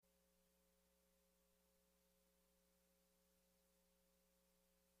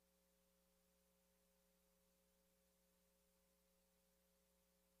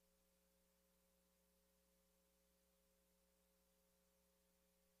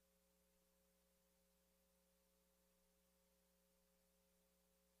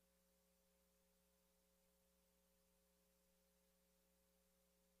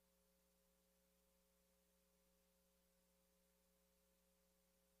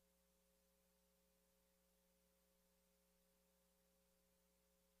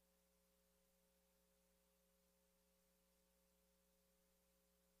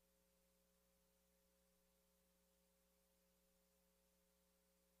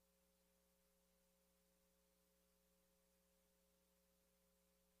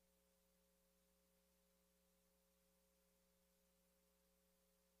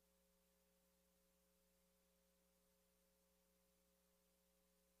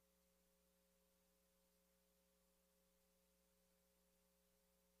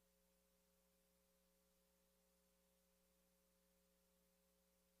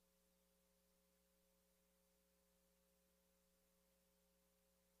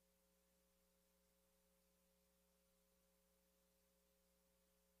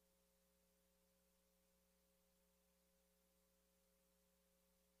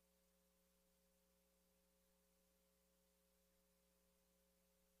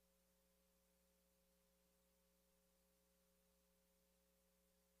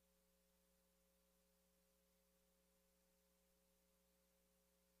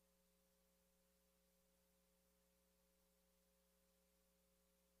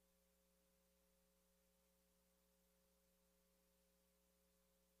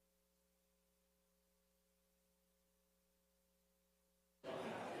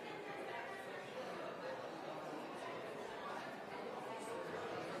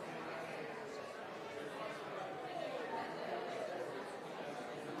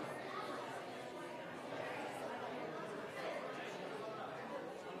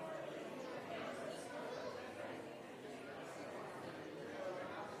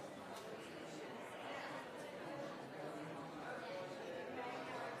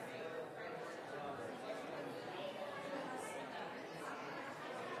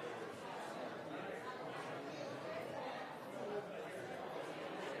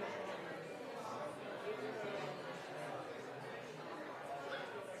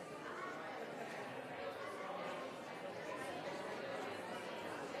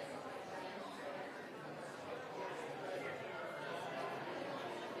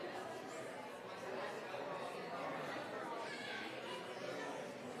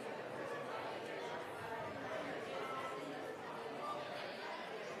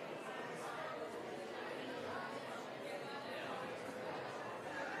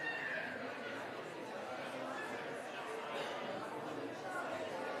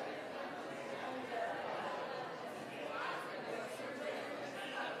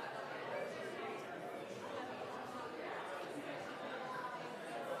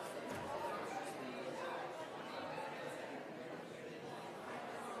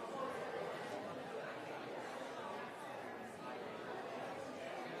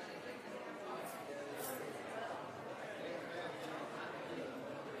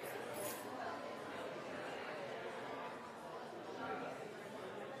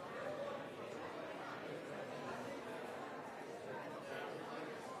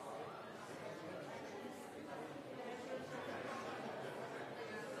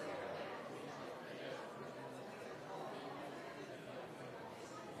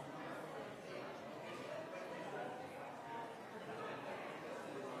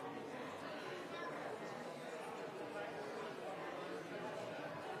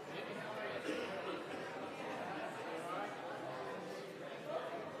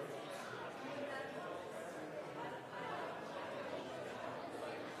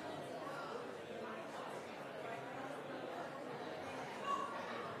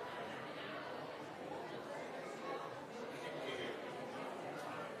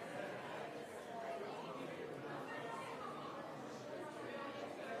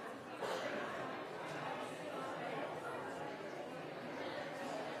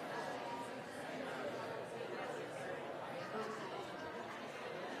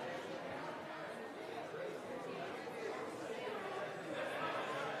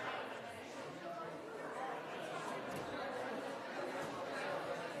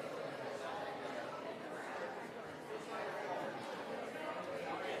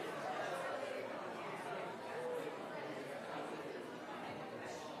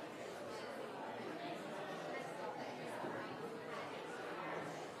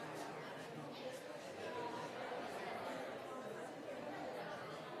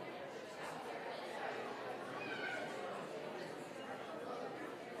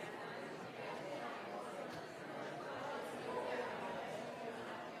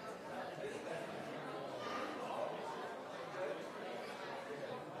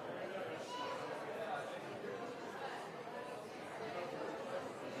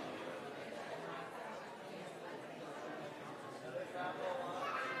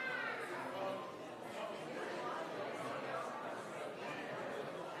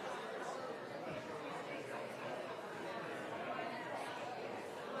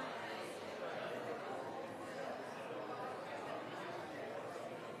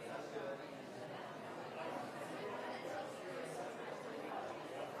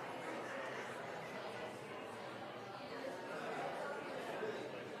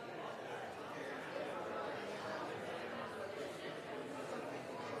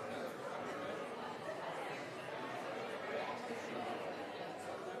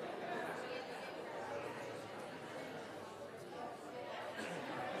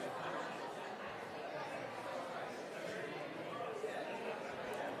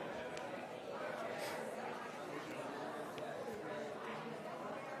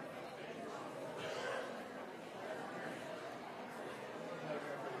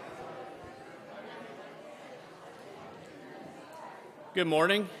Good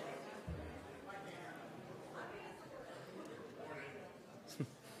morning.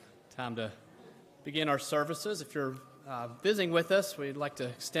 Time to begin our services. If you're visiting with us, we'd like to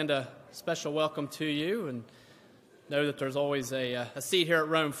extend a special welcome to you and know that there's always a seat here at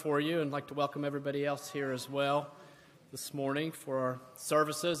Rome for you, and I'd like to welcome everybody else here as well this morning for our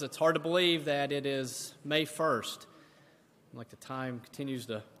services. It's hard to believe that it is May 1st. Like the time continues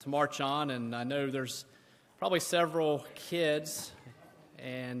to march on, and I know there's probably several kids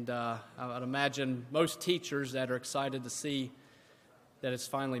and I would imagine most teachers that are excited to see that it's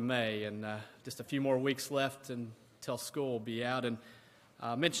finally May and just a few more weeks left until school will be out. And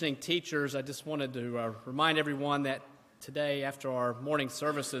mentioning teachers, I just wanted to remind everyone that today after our morning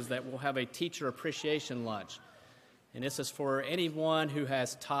services that we'll have a teacher appreciation lunch. And this is for anyone who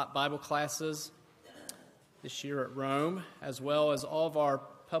has taught Bible classes this year at Rome, as well as all of our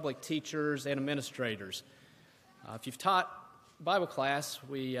public teachers and administrators. If you've taught Bible class,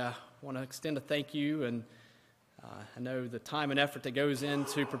 we want to extend a thank you, and I know the time and effort that goes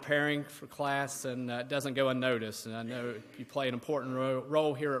into preparing for class and doesn't go unnoticed, and I know you play an important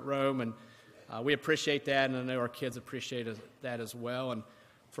role here at Rome, and we appreciate that, and I know our kids appreciate that as well. And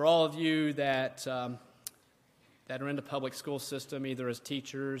for all of you that are in the public school system, either as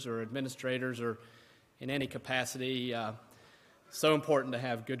teachers or administrators or in any capacity, so important to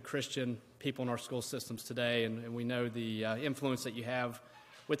have good Christian people in our school systems today, and we know the influence that you have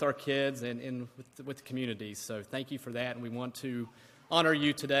with our kids and with the communities. So thank you for that, and we want to honor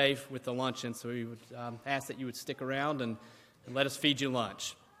you today with the luncheon. So we would ask that you would stick around and let us feed you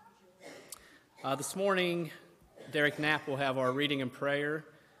lunch. This morning, Derek Knapp will have our reading and prayer.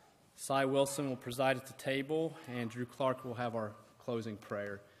 Cy Wilson will preside at the table, and Drew Clark will have our closing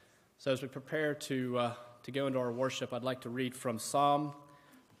prayer. So as we prepare to go into our worship, I'd like to read from Psalm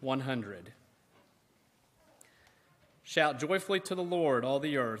 100. Shout joyfully to the Lord, all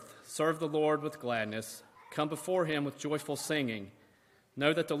the earth. Serve the Lord with gladness. Come before him with joyful singing.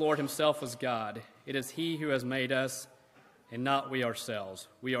 Know that the Lord himself is God. It is he who has made us, and not we ourselves.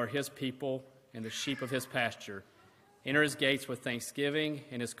 We are his people and the sheep of his pasture. Enter his gates with thanksgiving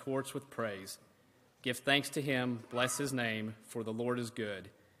and his courts with praise. Give thanks to him, bless his name, for the Lord is good.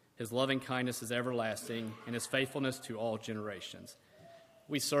 His loving kindness is everlasting, and his faithfulness to all generations.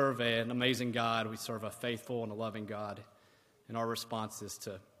 We serve an amazing God. We serve a faithful and a loving God, and our response is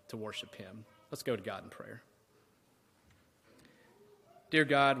to worship him. Let's go to God in prayer. Dear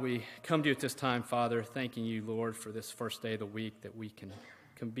God, we come to you at this time, Father, thanking you, Lord, for this first day of the week that we can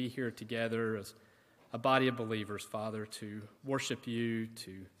be here together as a body of believers, Father, to worship you,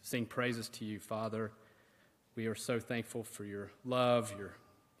 to sing praises to you, Father. We are so thankful for your love, your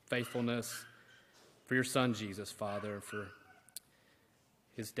faithfulness, for your Son, Jesus, Father, and for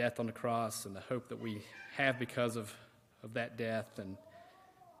his death on the cross and the hope that we have because of that death and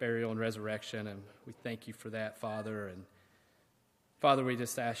burial and resurrection. And we thank you for that, Father. And Father, we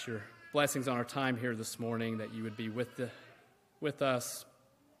just ask your blessings on our time here this morning, that you would be with us,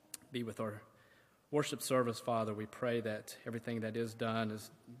 be with our worship service, Father. We pray that everything that is done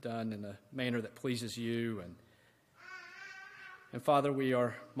in a manner that pleases you. And Father, we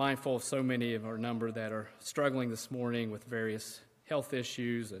are mindful of so many of our number that are struggling this morning with various health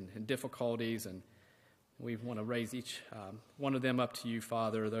issues and difficulties, and we want to raise each one of them up to you,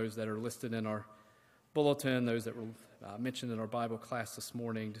 Father, those that are listed in our bulletin, those that were mentioned in our Bible class this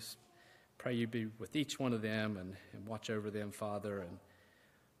morning. Just pray you be with each one of them and watch over them, Father.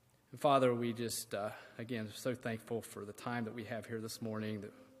 And Father, we just, again, are so thankful for the time that we have here this morning.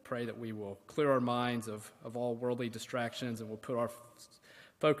 That pray that we will clear our minds of all worldly distractions, and we'll put our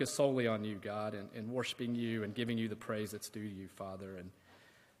focus solely on you, God, and worshiping you and giving you the praise that's due to you, Father. And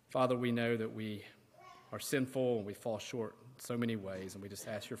Father, we know that we are sinful and we fall short in so many ways, and we just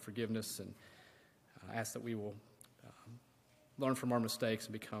ask your forgiveness and ask that we will learn from our mistakes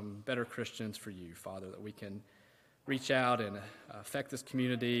and become better Christians for you, Father, that we can reach out and affect this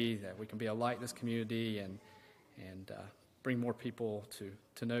community, that we can be a light in this community and bring more people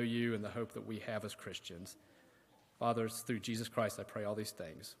to know you and the hope that we have as Christians. Father, it's through Jesus Christ I pray all these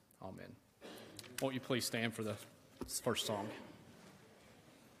things. Amen. Won't you please stand for the first song?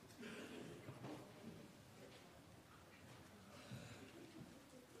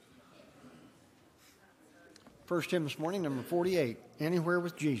 First hymn this morning, number 48, Anywhere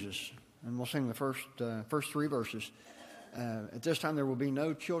with Jesus. And we'll sing the first three verses. At this time, there will be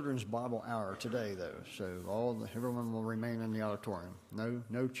no children's Bible hour today, though. So everyone will remain in the auditorium.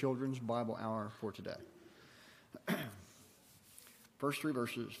 No children's Bible hour for today. First three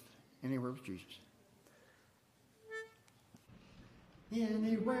verses, Anywhere with Jesus.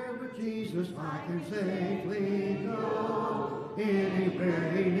 Anywhere with Jesus I can safely go.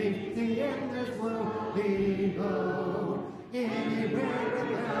 Anywhere he needs me in this world he go. Anywhere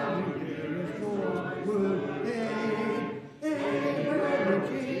without him dearest force would aid. Anywhere with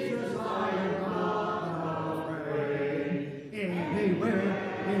Jesus I am not afraid. Anywhere,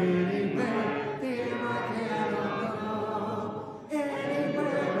 fear I cannot go.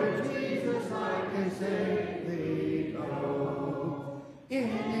 Anywhere with Jesus I can safely go.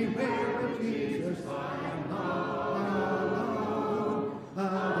 Anywhere with Jesus I am not alone.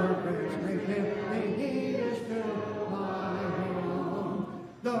 Other friends may tempt me, he is still my home.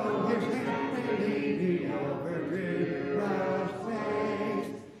 Though his hand may lead me over perilous ways,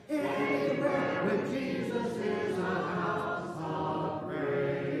 anywhere with Jesus is a house of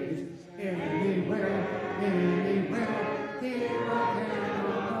praise. Anywhere, here I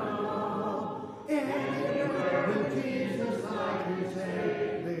cannot go. Anywhere with Jesus I can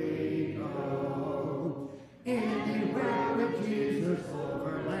safely go. Anywhere with Jesus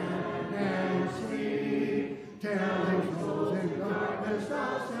over land and sea, telling souls in darkness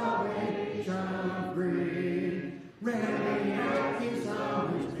of salvation free. Ready as he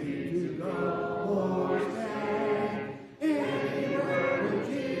summons me to go or stay. Anywhere with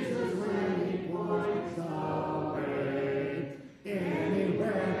Jesus when he pours the way.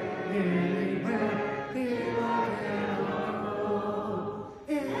 Anywhere, here I cannot go.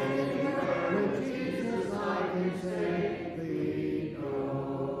 Anywhere with Jesus I can safely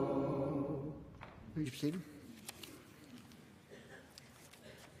go. Please be seated.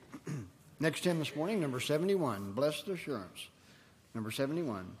 Next hymn this morning, number 71, Blessed Assurance. Number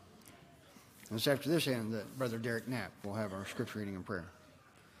 71. And it's after this hymn that Brother Derek Knapp will have our scripture reading and prayer.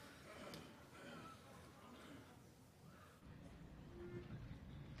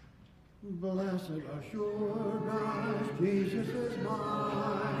 Blessed assurance, Jesus is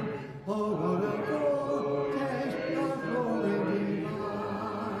mine. Oh, what a foretaste of glory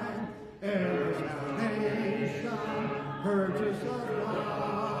divine. Ere salvation, purchase of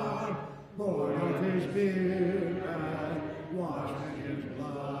God, born of his spirit, washed in his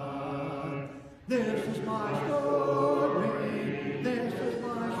blood. This is my story, this is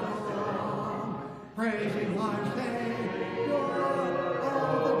my song, praising my Savior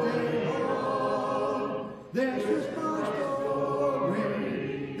all the day long. This is my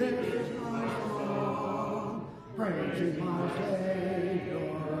story, this is my song, praising my Savior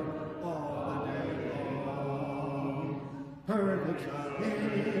all the day long. Perfect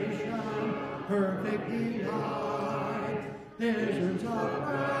salvation, perfect delight, visions of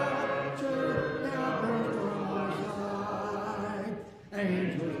rapture now burst on my side.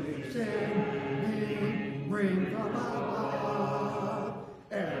 Angels we sing, me bring from above,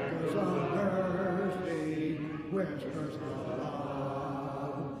 echoes of mercy, whispers of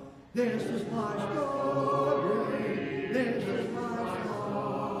love. This is my story, this is my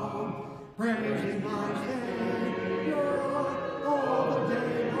song, praising my Savior all the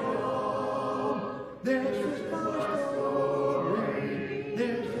day long. This is my story,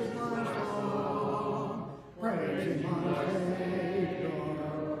 this is my song, praising my Savior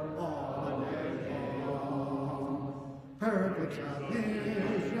all the day long. Perfect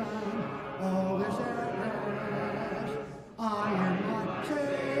salvation, all is at rest. I am my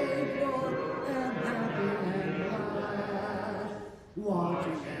Savior, am happy and blessed.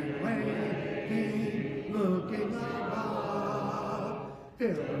 Watching and waiting, looking above,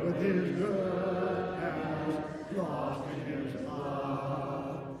 filled with his goodness, lost in his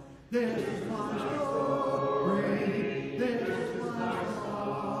love. This is my story, this is my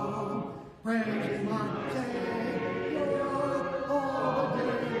song, praising my Savior all the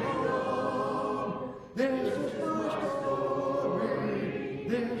day long. This is my story,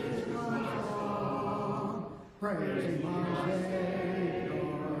 this is my song, praising my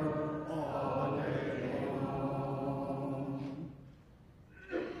Savior all the day long.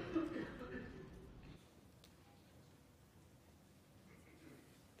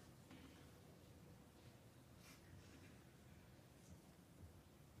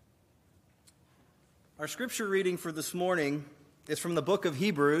 Our scripture reading for this morning is from the book of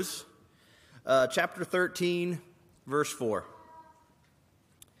Hebrews, chapter 13, verse 4.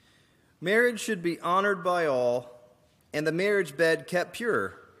 Marriage should be honored by all, and the marriage bed kept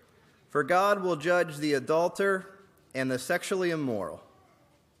pure, for God will judge the adulterer and the sexually immoral.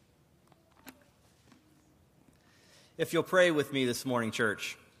 If you'll pray with me this morning,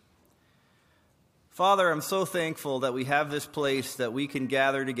 church. Father, I'm so thankful that we have this place that we can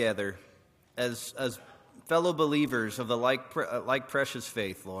gather together as fellow believers of the like precious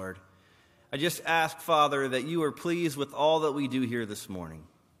faith, Lord. I just ask, Father, that you are pleased with all that we do here this morning.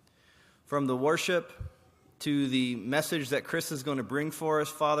 From the worship to the message that Chris is going to bring for us,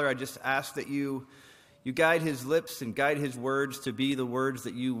 Father, I just ask that you guide his lips and guide his words to be the words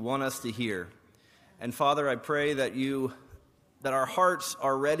that you want us to hear. And Father, I pray that our hearts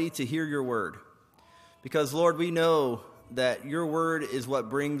are ready to hear your word. Because, Lord, we know that your word is what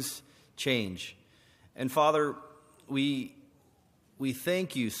brings change. And Father, we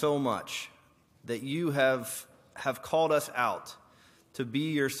thank you so much that you have called us out to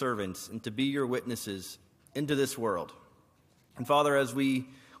be your servants and to be your witnesses into this world. And Father, as we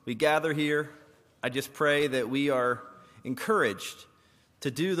gather here, I just pray that we are encouraged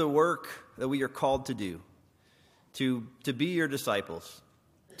to do the work that we are called to do, to be your disciples,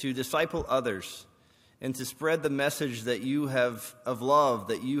 to disciple others, and to spread the message that you have of love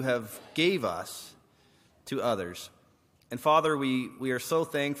that you have gave us to others. And Father, we are so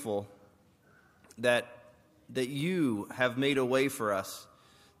thankful that you have made a way for us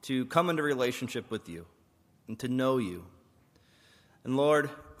to come into relationship with you and to know you. And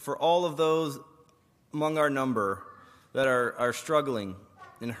Lord, for all of those among our number that are struggling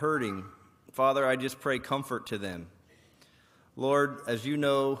and hurting, Father, I just pray comfort to them. Lord, as you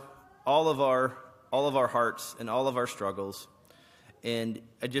know, all of our hearts and all of our struggles, and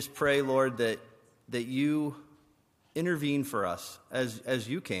I just pray, Lord, that you intervene for us as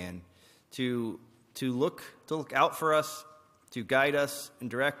you can to look out for us, to guide us and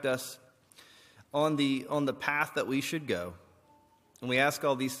direct us on the path that we should go. And we ask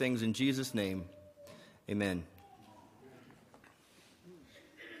all these things in Jesus' name. Amen.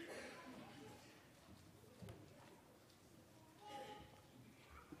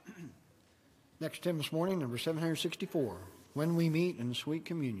 Next hymn this morning, number 764, When We Meet in Sweet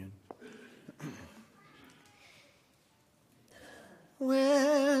Communion.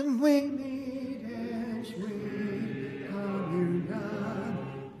 When we meet in sweet communion,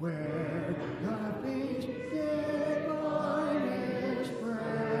 where the feast divine is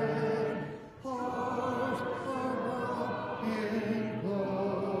spread, hearts are brought in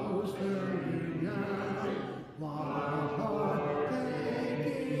close union, while partaking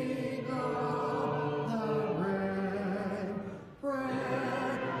of the bread,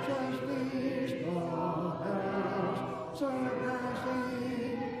 precious feast of health, surpassing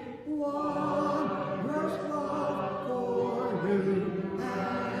wondrous love for you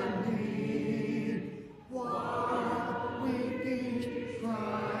and me. While we feast,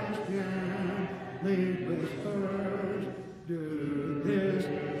 Christ gently whispers, do this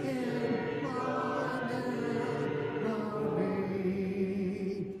in memory.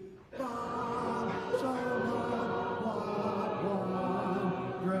 God so loved, what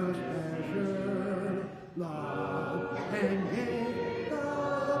wondrous measure, love and gave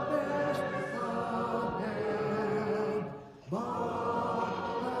the best of them, bought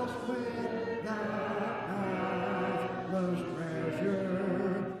us with that matchless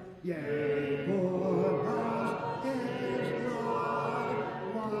treasure, yea, for us his blood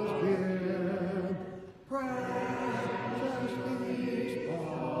was given, precious feast of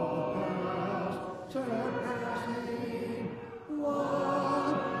us, surpassing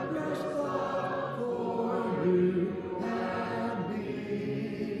wondrous love for you and me.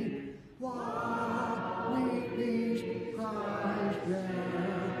 While we feast, Christ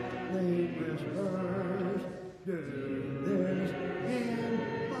gently whispers, do this in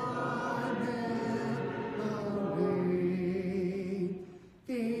my memory.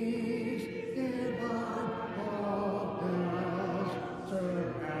 Feast divine of else,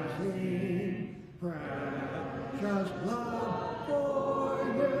 surpassing precious love for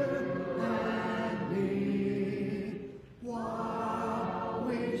you and me. While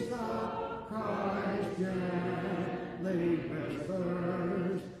we sup, Christ gently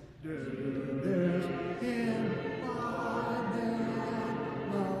whispers, do this in my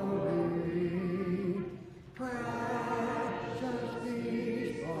memory. Precious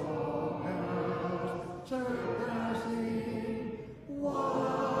feast of health, surpassing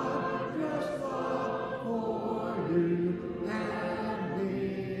wondrous love for you and me.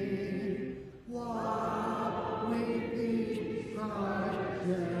 While we feast, Christ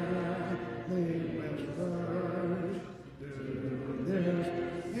gently whispers, do this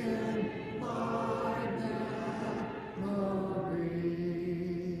in my memory.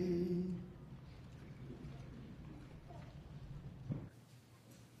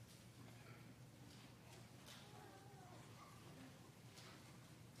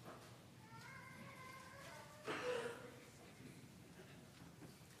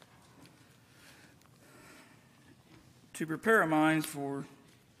 To prepare our minds for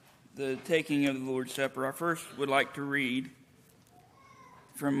the taking of the Lord's Supper, I first would like to read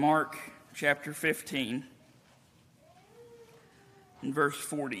from Mark chapter 15 and verse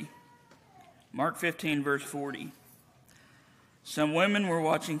 40. Mark 15, verse 40. Some women were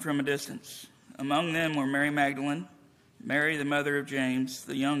watching from a distance. Among them were Mary Magdalene, Mary the mother of James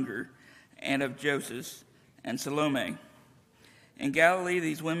the younger, and of Joseph, and Salome. In Galilee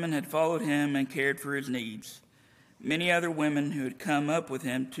these women had followed him and cared for his needs. Many other women who had come up with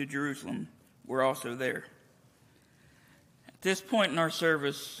him to Jerusalem were also there. At this point in our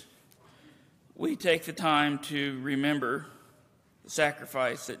service, we take the time to remember the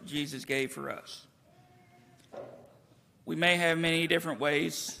sacrifice that Jesus gave for us. We may have many different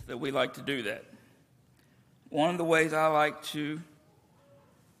ways that we like to do that. One of the ways I like to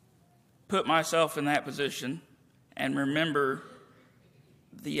put myself in that position and remember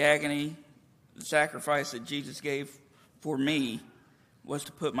the agony, the sacrifice that Jesus gave for me, was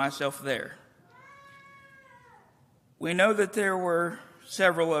to put myself there. We know that there were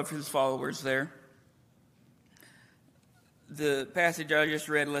several of his followers there. The passage I just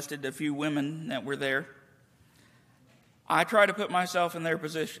read listed a few women that were there. I try to put myself in their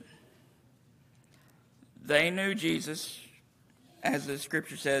position. They knew Jesus, as the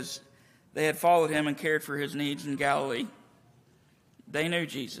scripture says. They had followed him and cared for his needs in Galilee. They knew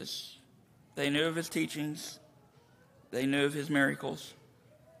Jesus. They knew of his teachings. They knew of his miracles.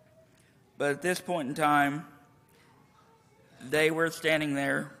 But at this point in time, they were standing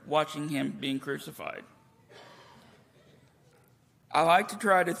there watching him being crucified. I like to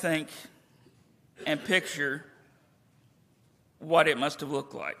try to think and picture what it must have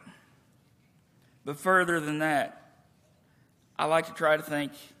looked like. But further than that, I like to try to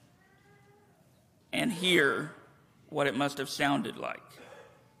think and hear what it must have sounded like.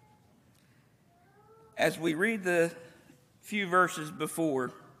 As we read the few verses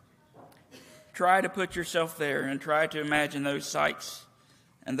before, try to put yourself there and try to imagine those sights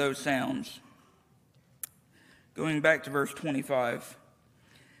and those sounds. Going back to verse 25.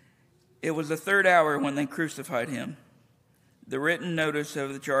 It was the third hour when they crucified him. The written notice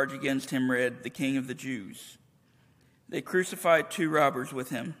of the charge against him read, "The King of the Jews." They crucified 2 robbers with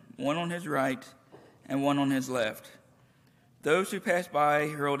him, one on his right and one on his left. Those who passed by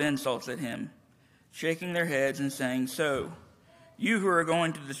hurled insults at him, shaking their heads and saying, "So, you who are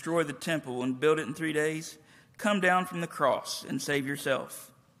going to destroy the temple and build it in 3 days, come down from the cross and save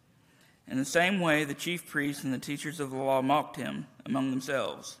yourself." In the same way, the chief priests and the teachers of the law mocked him among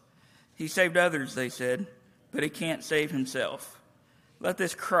themselves. "He saved others," they said, "but he can't save himself. Let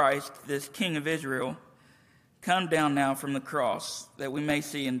this Christ, this King of Israel, come down now from the cross, that we may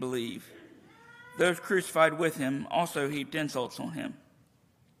see and believe." Those crucified with him also heaped insults on him.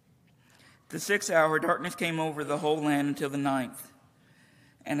 The 6th hour, darkness came over the whole land until the 9th.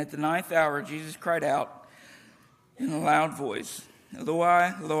 And at the 9th hour, Jesus cried out in a loud voice,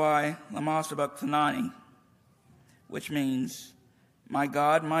 "Eloi, Eloi, lama sabachthani," which means, my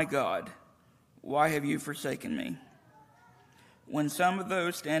God, why have you forsaken me?" When some of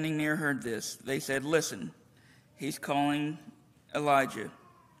those standing near heard this, they said, "Listen, he's calling Elijah."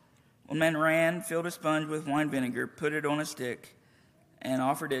 One man ran, filled a sponge with wine vinegar, put it on a stick, and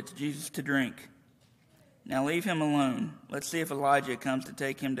offered it to Jesus to drink. "Now leave him alone. Let's see if Elijah comes to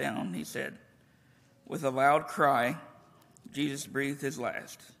take him down," he said. With a loud cry, Jesus breathed his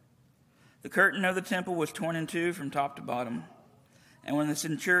last. The curtain of the temple was torn in two from top to bottom. And when the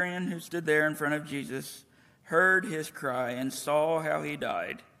centurion who stood there in front of Jesus heard his cry and saw how he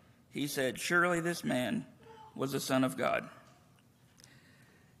died, he said, "Surely this man was the Son of God."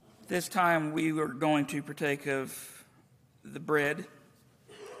 This time we are going to partake of the bread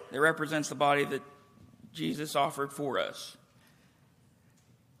that represents the body that Jesus offered for us.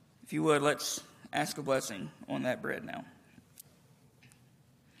 If you would, let's ask a blessing on that bread now.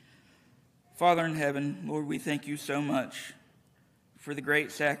 Father in heaven, Lord, we thank you so much for the great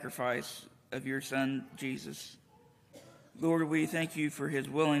sacrifice of your Son, Jesus. Lord, we thank you for his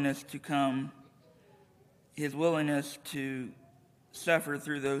willingness to come, his willingness to suffer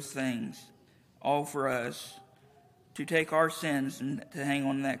through those things, all for us, to take our sins and to hang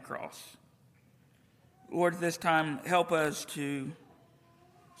on that cross. Lord, this time, help us to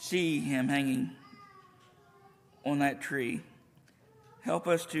see him hanging on that tree. Help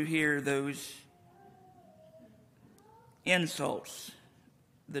us to hear those insults,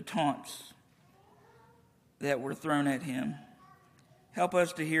 the taunts that were thrown at him. Help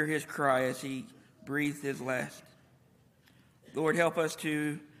us to hear his cry as he breathed his last. Lord, help us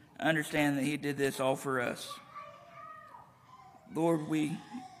to understand that he did this all for us. Lord, we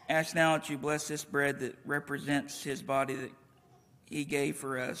ask now that you bless this bread that represents his body that he gave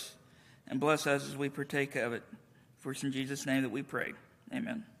for us. and bless us as we partake of it. For it's in Jesus' name that we pray.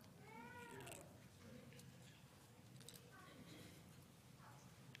 Amen.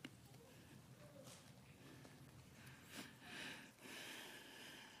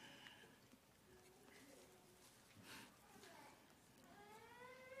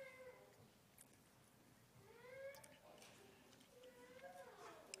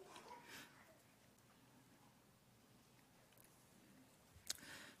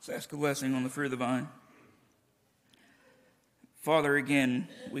 Let's ask a blessing on the fruit of the vine. Father, again,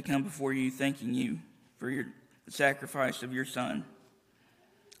 we come before you thanking you for the sacrifice of your Son.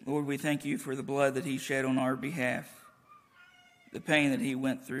 Lord, we thank you for the blood that he shed on our behalf, the pain that he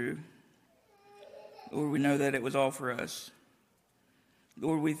went through. Lord, we know that it was all for us.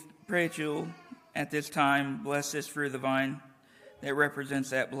 Lord, we pray that you'll, at this time, bless this fruit of the vine that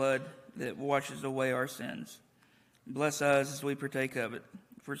represents that blood that washes away our sins. Bless us as we partake of it.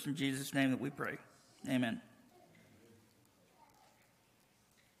 For it's in Jesus' name that we pray. Amen.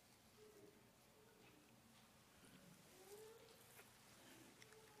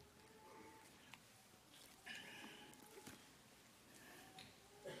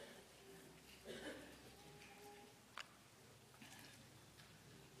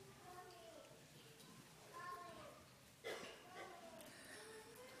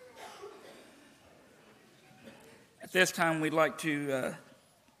 At this time, we'd like to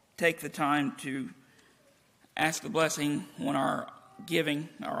take the time to ask the blessing on our giving,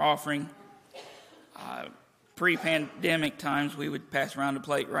 our offering. Pre-pandemic times, we would pass around a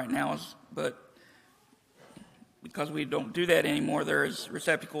plate right now, but because we don't do that anymore, there's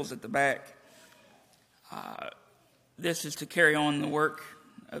receptacles at the back. This is to carry on the work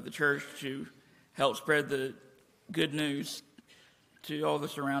of the church to help spread the good news to all the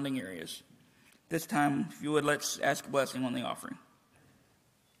surrounding areas. This time, if you would, let's ask a blessing on the offering.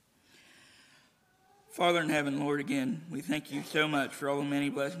 Father in heaven, Lord, again, we thank you so much for all the many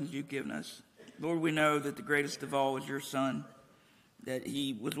blessings you've given us. Lord, we know that the greatest of all is your Son, that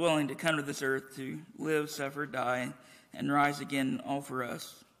he was willing to come to this earth to live, suffer, die, and rise again all for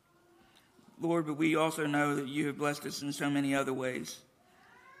us. Lord, but we also know that you have blessed us in so many other ways.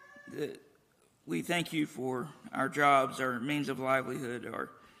 That we thank you for our jobs, our means of livelihood, our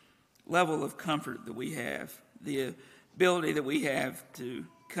level of comfort that we have, the ability that we have to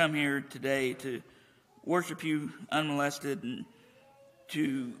come here today to worship you unmolested and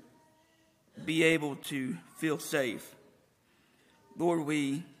to be able to feel safe. Lord,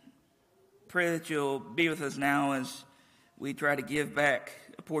 we pray that you'll be with us now as we try to give back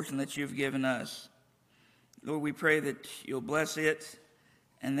a portion that you've given us. Lord, we pray that you'll bless it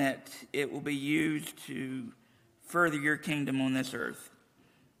and that it will be used to further your kingdom on this earth.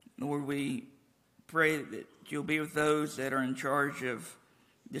 Lord, we pray that you'll be with those that are in charge of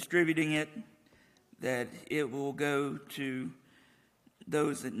distributing it, that it will go to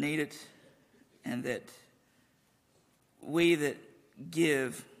those that need it, and that we that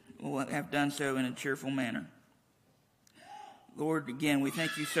give will have done so in a cheerful manner. Lord, again, we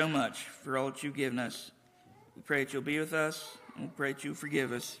thank you so much for all that you've given us. We pray that you'll be with us, and we pray that you'll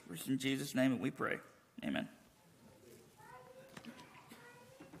forgive us. For it's in Jesus' name that we pray. Amen.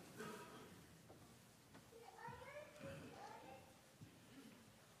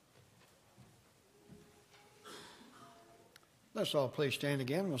 Let's all please stand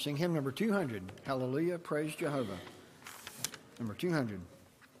again. We'll sing hymn number 200. Hallelujah, praise Jehovah. Number 200.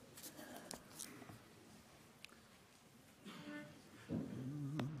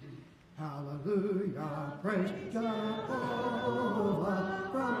 Hallelujah, praise Jehovah.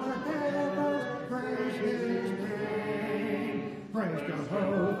 From the heavens, praise his name. Praise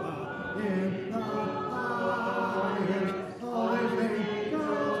Jehovah in the highest. All his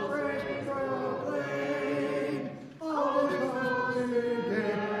angels praise proclaim. All his hosts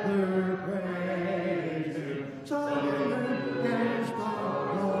together praise him. Silent and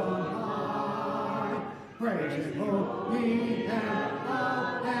strong on high. Praise him, holy and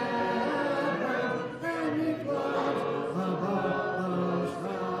up and he floats above the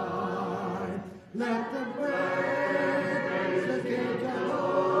sky. Let them praise the King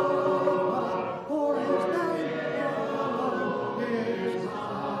Jehovah, for his name alone is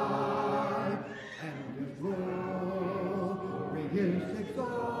high, and his glory is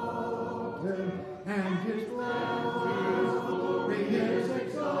exalted, and his glory is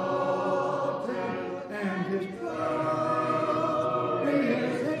exalted, and his glory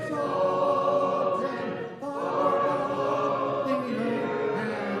is exalted above the earth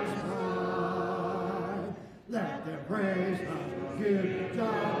and sky. Let them praise the good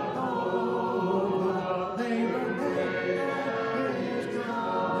Jehovah. They will make his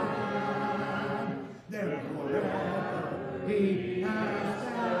command.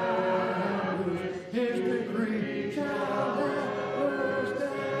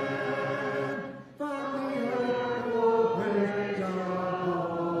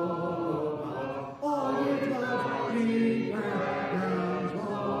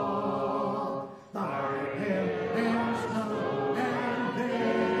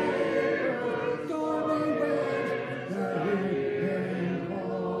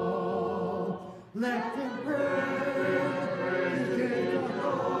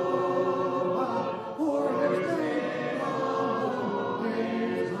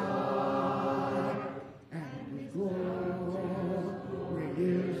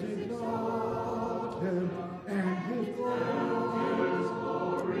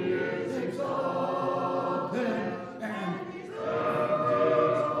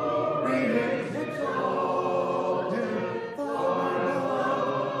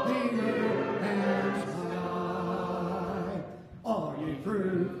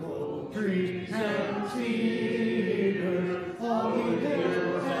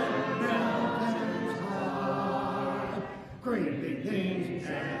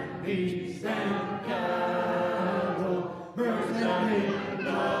 beasts and cattle, birds that live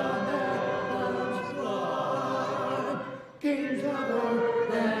on heaven's flood, kings of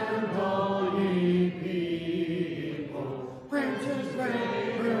earth and all ye people, princes,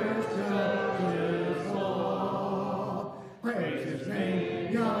 reigns, judges all, praise his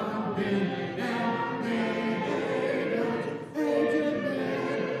name, young, big, and angels, aged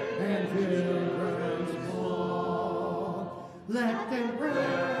men, and children small. Let them praise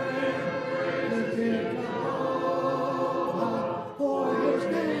the King above, for his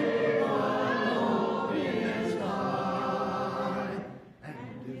name alone is high,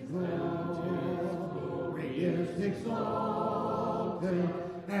 and his glory is exalted,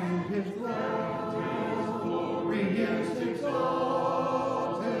 and his glory is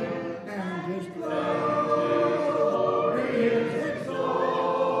exalted, and his glory is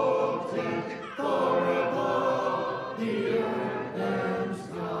exalted, far above the earth and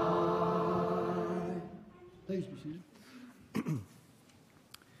sky. Please be seated.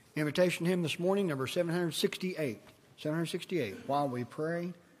 Invitation hymn this morning, number 768. 768, While We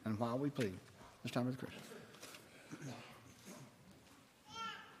Pray and While We Plead. This time with Chris.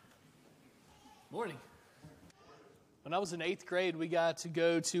 Morning. When I was in 8th grade, we got to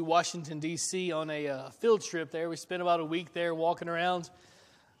go to Washington, D.C. on a field trip there. We spent about a week there walking around,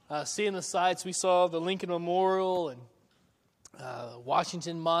 seeing the sights. We saw the Lincoln Memorial and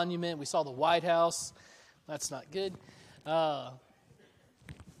Washington Monument. We saw the White House. That's not good.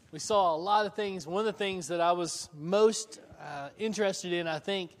 We saw a lot of things. One of the things that I was most interested in, I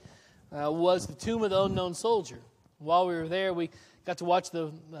think, was the Tomb of the Unknown Soldier. While we were there, we got to watch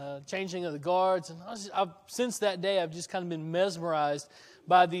the changing of the guards. And since that day, I've just kind of been mesmerized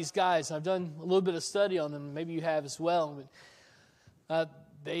by these guys. I've done a little bit of study on them. Maybe you have as well. But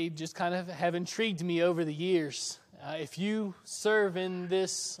they just kind of have intrigued me over the years. If you serve in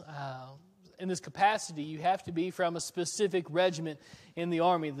this capacity, you have to be from a specific regiment in the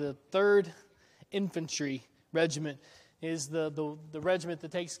Army. The 3rd Infantry Regiment is the regiment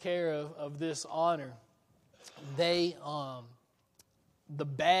that takes care of this honor. They, the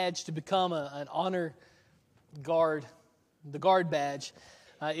badge to become an honor guard, the guard badge,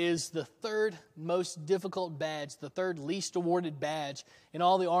 is the 3rd most difficult badge, the 3rd least awarded badge in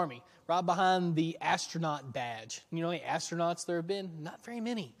all the Army, right behind the astronaut badge. You know how many astronauts there have been? Not very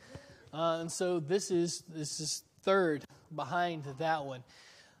many. And so this is 3rd behind that one.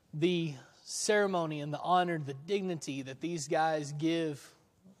 The ceremony and the honor, the dignity that these guys give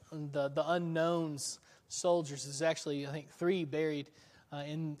the unknowns soldiers. There's actually, I think, 3 buried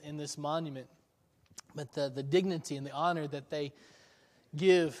in this monument. But the dignity and the honor that they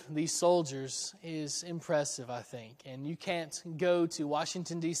give these soldiers is impressive, I think. And you can't go to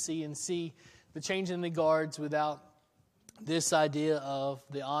Washington, D.C. and see the change in the guards without this idea of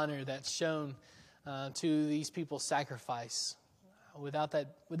the honor that's shown to these people's sacrifice, without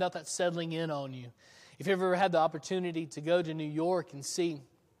that settling in on you. If you ever had the opportunity to go to New York and see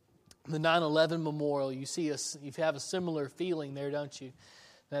the 9/11 Memorial, you have a similar feeling there, don't you?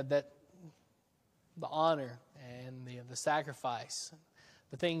 That the honor and the sacrifice,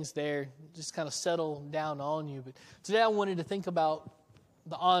 the things there just kind of settle down on you. But today I wanted to think about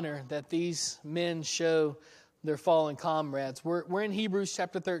the honor that these men show their fallen comrades. We're in Hebrews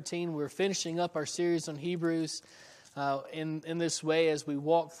chapter 13. We're finishing up our series on Hebrews in this way as we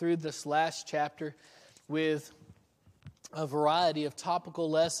walk through this last chapter with a variety of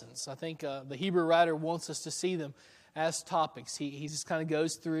topical lessons. I think the Hebrew writer wants us to see them as topics. He just kind of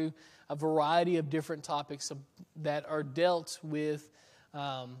goes through a variety of different topics that are dealt with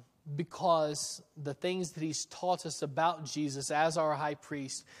because the things that he's taught us about Jesus as our high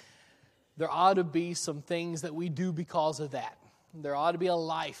priest, there ought to be some things that we do because of that. There ought to be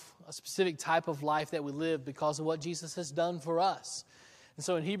a specific type of life that we live because of what Jesus has done for us. And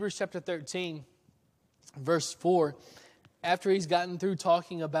so in Hebrews chapter 13, verse 4, after he's gotten through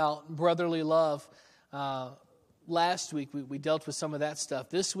talking about brotherly love, last week we dealt with some of that stuff.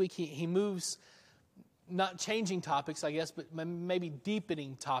 This week he moves, not changing topics, I guess, but maybe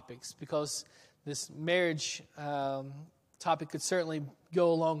deepening topics, because this marriage topic could certainly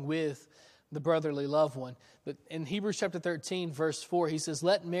go along with the brotherly love one. But in Hebrews chapter 13, verse 4, he says,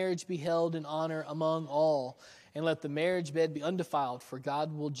 "Let marriage be held in honor among all, and let the marriage bed be undefiled, for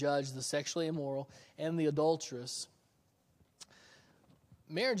God will judge the sexually immoral and the adulterous."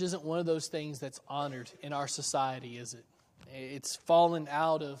 Marriage isn't one of those things that's honored in our society, is it? It's fallen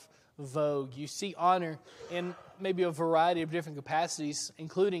out of vogue. You see honor in maybe a variety of different capacities,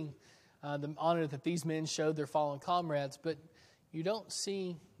 including the honor that these men showed their fallen comrades, but you don't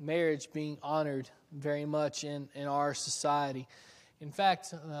see marriage being honored very much in our society. In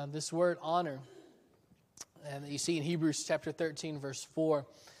fact, this word honor, and that you see in Hebrews chapter 13, verse 4,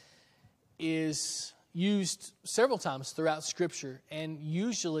 is used several times throughout Scripture, and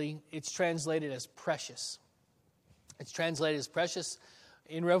usually it's translated as precious. It's translated as precious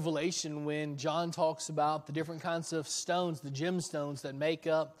in Revelation when John talks about the different kinds of stones, the gemstones that make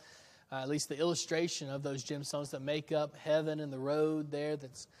up, at least the illustration of those gemstones that make up heaven and the road there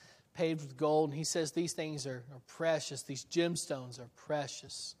that's paved with gold. And he says these things are precious. These gemstones are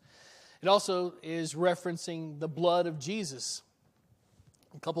precious. It also is referencing the blood of Jesus.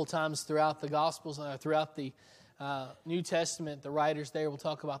 A couple of times throughout the Gospels, throughout the New Testament, the writers there will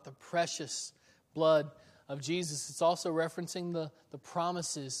talk about the precious blood of Jesus. It's also referencing the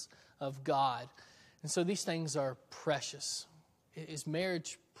promises of God. And so these things are precious. Is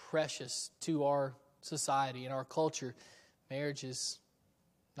marriage precious to our society and our culture? Marriage is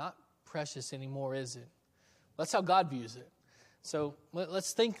not precious anymore, is it? That's how God views it. So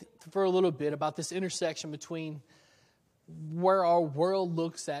let's think for a little bit about this intersection between where our world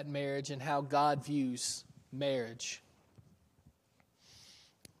looks at marriage and how God views marriage.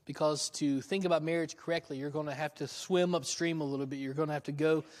 Because to think about marriage correctly, you're going to have to swim upstream a little bit. You're going to have to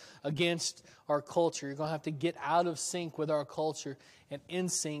go against our culture. You're going to have to get out of sync with our culture and in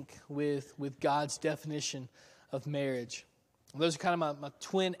sync with God's definition of marriage. Those are kind of my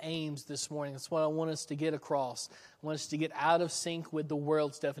twin aims this morning. That's what I want us to get across. I want us to get out of sync with the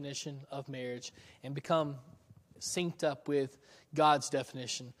world's definition of marriage and become synced up with God's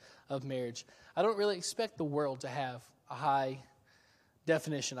definition of marriage. I don't really expect the world to have a high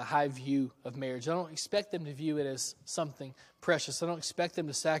definition, a high view of marriage. I don't expect them to view it as something precious. I don't expect them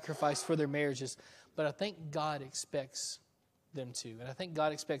to sacrifice for their marriages, but I think God expects them to, and I think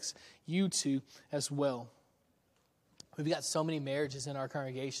God expects you to as well. We've got so many marriages in our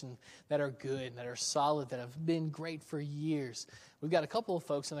congregation that are good, that are solid, that have been great for years. We've got a couple of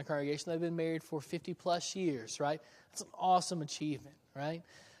folks in the congregation that have been married for 50 plus years, right? That's an awesome achievement, right?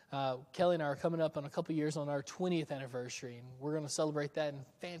 Kelly and I are coming up on a couple years on our 20th anniversary, and we're going to celebrate that in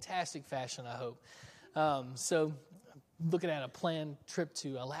fantastic fashion, I hope. So looking at a planned trip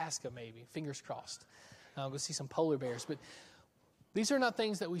to Alaska maybe, fingers crossed. Go see some polar bears. But these are not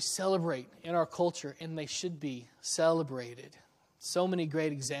things that we celebrate in our culture, and they should be celebrated. So many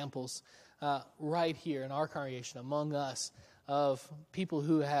great examples right here in our congregation among us of people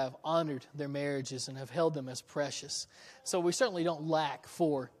who have honored their marriages and have held them as precious. So we certainly don't lack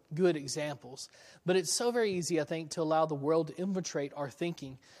for good examples. But it's so very easy, I think, to allow the world to infiltrate our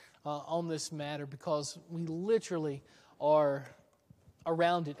thinking on this matter because we literally are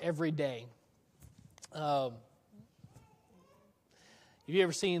around it every day. Have you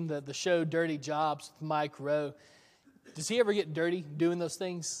ever seen the show Dirty Jobs with Mike Rowe? Does he ever get dirty doing those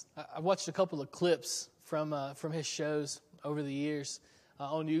things? I watched a couple of clips from his shows over the years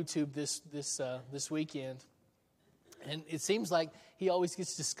on YouTube this weekend, and it seems like he always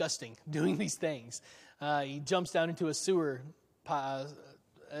gets disgusting doing these things. He jumps down into a sewage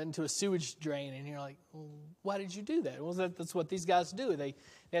drain, and you're like, well, why did you do that? Well, that's what these guys do. They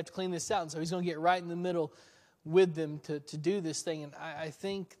have to clean this out, and so he's going to get right in the middle with them to do this thing. And I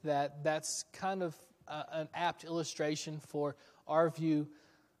think that's kind of an apt illustration for our view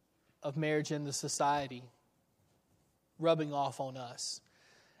of marriage in the society rubbing off on us.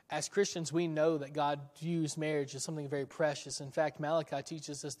 As Christians, we know that God views marriage as something very precious. In fact, Malachi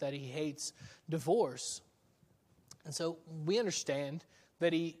teaches us that he hates divorce. And so we understand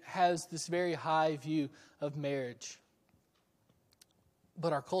that he has this very high view of marriage.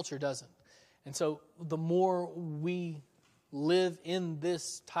 But our culture doesn't. And so the more we live in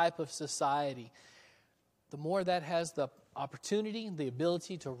this type of society, the more that has the opportunity, the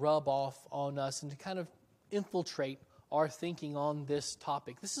ability to rub off on us and to kind of infiltrate our thinking on this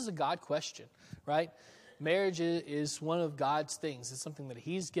topic. This is a God question, right? Marriage is one of God's things. It's something that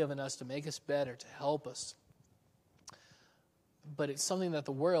he's given us to make us better, to help us. But it's something that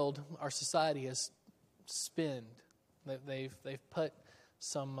the world, our society, has spinned. They've put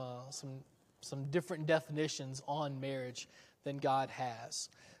some different definitions on marriage than God has.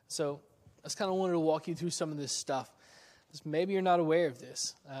 So I just kind of wanted to walk you through some of this stuff. Maybe you're not aware of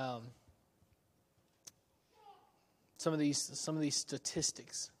this. Some of these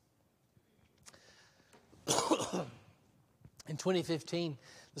statistics. In 2015,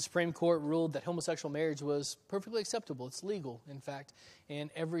 the Supreme Court ruled that homosexual marriage was perfectly acceptable. It's legal, in fact, in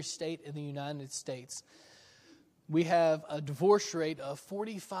every state in the United States. We have a divorce rate of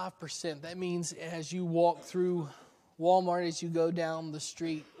 45%. That means as you walk through Walmart, as you go down the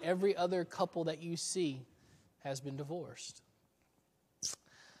street, every other couple that you see has been divorced.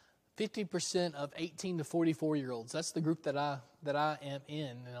 50% of 18 to 44-year-olds, that's the group that I am in,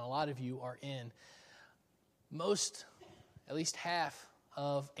 and a lot of you are in. Most, at least half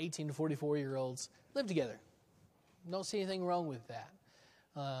of 18 to 44-year-olds live together. Don't see anything wrong with that.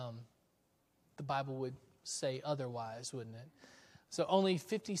 The Bible would say otherwise, wouldn't it? So only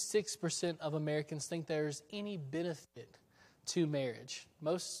 56% of Americans think there's any benefit to marriage.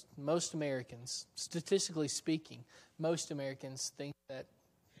 Most Americans, statistically speaking, most Americans think that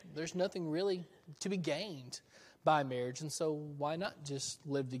there's nothing really to be gained by marriage, and so why not just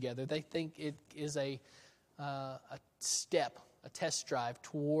live together? They think it is a step, a test drive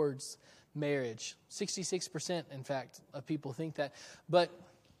towards marriage. 66%, in fact, of people think that. But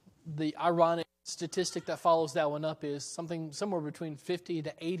the ironic statistic that follows that one up is somewhere between 50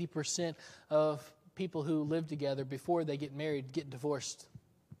 to 80% of people who live together before they get married get divorced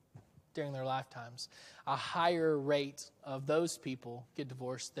during their lifetimes. A higher rate of those people get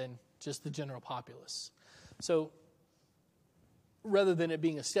divorced than just the general populace. So rather than it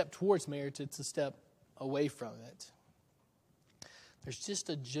being a step towards marriage, it's a step away from it. There's just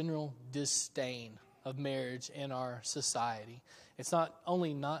a general disdain of marriage in our society. It's not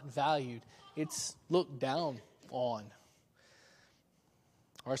only not valued, it's looked down on.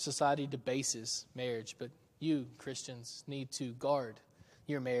 Our society debases marriage, but you, Christians, need to guard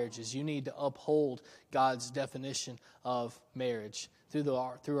your marriages. You need to uphold God's definition of marriage through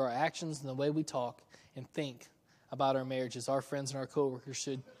our actions and the way we talk and think about our marriages. Our friends and our coworkers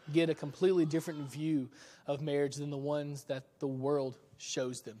should get a completely different view of marriage than the ones that the world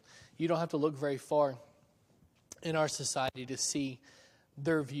shows them. You don't have to look very far in our society to see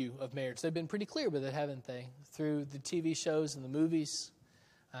their view of marriage. They've been pretty clear with it, haven't they? Through the TV shows and the movies,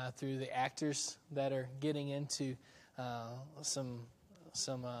 through the actors that are getting into some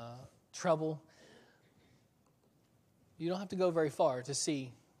trouble. You don't have to go very far to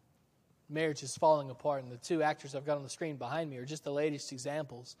see marriage is falling apart, and the two actors I've got on the screen behind me are just the latest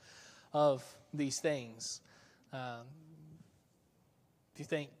examples of these things. If you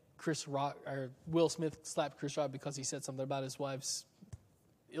think Chris Rock or Will Smith slapped Chris Rock because he said something about his wife's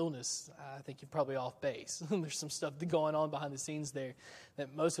illness, I think you're probably off base. There's some stuff going on behind the scenes there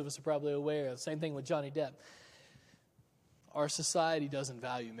that most of us are probably aware of. Same thing with Johnny Depp. Our society doesn't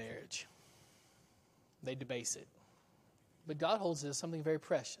value marriage. They debase it. But God holds it as something very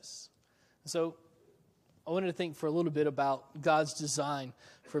precious. So I wanted to think for a little bit about God's design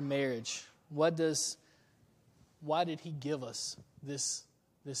for marriage. Why did He give us this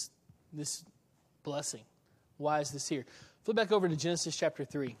blessing? Why is this here? Flip back over to Genesis chapter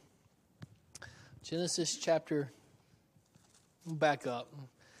 3. Back up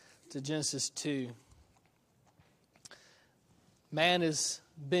to Genesis 2. Man has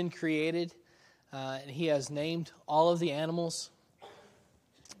been created, and he has named all of the animals.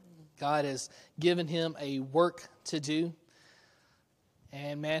 God has given him a work to do,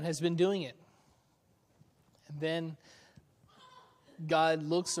 and man has been doing it. And then God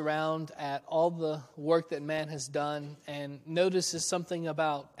looks around at all the work that man has done and notices something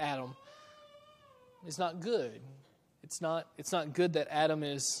about Adam. It's not good. It's not good that Adam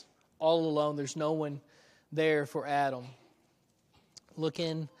is all alone. There's no one there for Adam. Look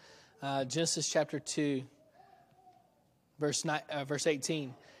in Genesis chapter 2, verse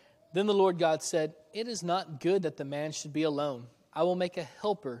 18. Then the Lord God said, "It is not good that the man should be alone. I will make a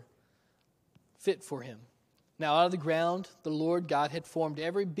helper fit for him." Now out of the ground the Lord God had formed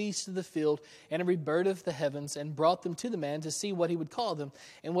every beast of the field and every bird of the heavens and brought them to the man to see what he would call them.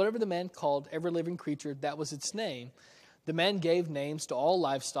 And whatever the man called every living creature, that was its name. The man gave names to all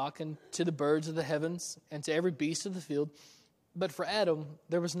livestock and to the birds of the heavens and to every beast of the field. But for Adam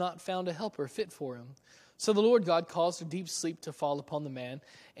there was not found a helper fit for him. So the Lord God caused a deep sleep to fall upon the man,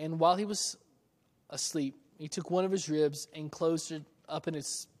 and while he was asleep, he took one of his ribs and closed it up in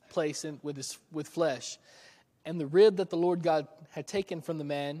its place with flesh. And the rib that the Lord God had taken from the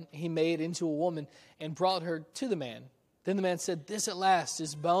man, he made into a woman and brought her to the man. Then the man said, "This at last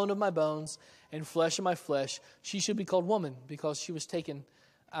is bone of my bones and flesh of my flesh. She should be called woman, because she was taken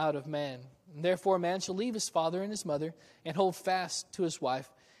out of man. And therefore a man shall leave his father and his mother and hold fast to his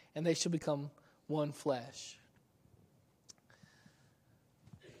wife, and they shall become one flesh."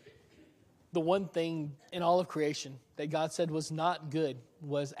 The one thing in all of creation that God said was not good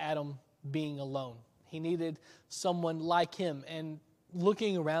was Adam being alone. He needed someone like him. And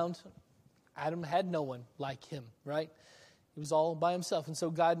looking around, Adam had no one like him, right? He was all by himself. And so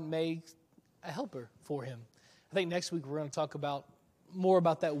God made a helper for him. I think next week we're going to talk more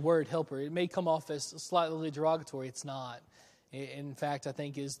about that word helper. It may come off as slightly derogatory. It's not. In fact, I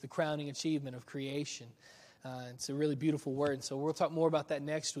think is the crowning achievement of creation. It's a really beautiful word. And so we'll talk more about that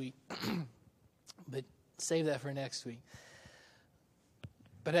next week. But save that for next week.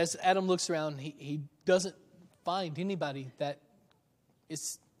 But as Adam looks around, he doesn't find anybody that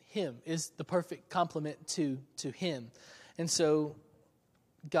is him, is the perfect complement to him. And so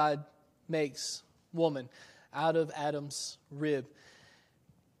God makes woman out of Adam's rib.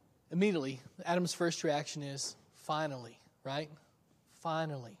 Immediately, Adam's first reaction is, finally, right?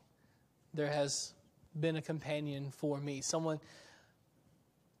 Finally, there has been a companion for me. Someone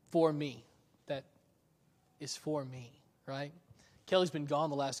for me that is for me, right? Kelly's been gone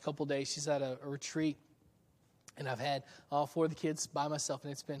the last couple days. She's at a retreat, and I've had all 4 of the kids by myself,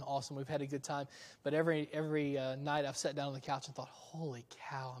 and it's been awesome. We've had a good time. But every night I've sat down on the couch and thought, holy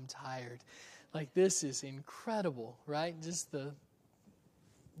cow, I'm tired. Like, this is incredible, right? Just the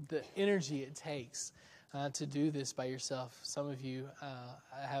energy it takes to do this by yourself. Some of you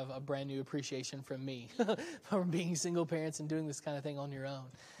have a brand new appreciation from me for being single parents and doing this kind of thing on your own.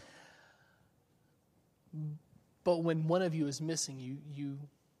 But when one of you is missing, you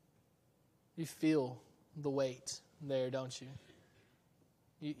feel the weight there, don't you?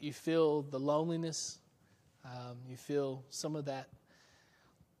 You feel the loneliness. You feel some of that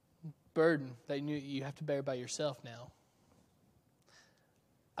burden that you have to bear by yourself now.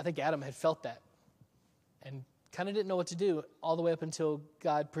 I think Adam had felt that and kind of didn't know what to do all the way up until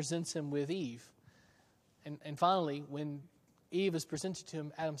God presents him with Eve. And finally, when Eve is presented to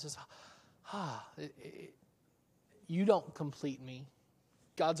him, Adam says, you don't complete me.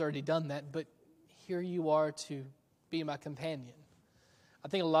 God's already done that, but here you are to be my companion. I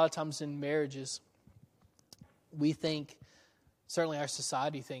think a lot of times in marriages, we think, certainly our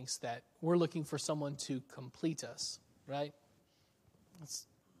society thinks, that we're looking for someone to complete us, right?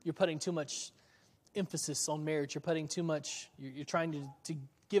 You're putting too much emphasis on marriage. You're putting too much, you're trying to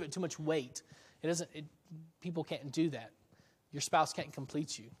give it too much weight. People can't do that. Your spouse can't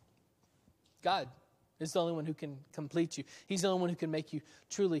complete you. God is the only one who can complete you. He's the only one who can make you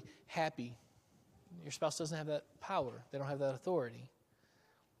truly happy. Your spouse doesn't have that power. They don't have that authority.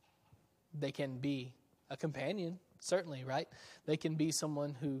 They can be a companion, certainly, right? They can be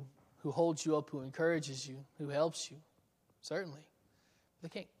someone who holds you up, who encourages you, who helps you, certainly. They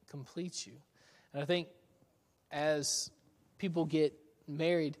can't complete you. And I think as people get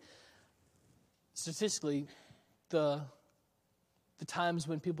married, statistically, the times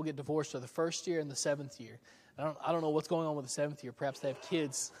when people get divorced are the first year and the 7th year. I don't know what's going on with the 7th year. Perhaps they have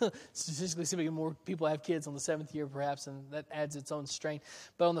kids. Statistically speaking, more people have kids on the 7th year, perhaps, and that adds its own strain.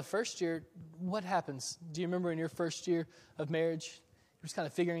 But on the first year, what happens? Do you remember in your first year of marriage, you're just kind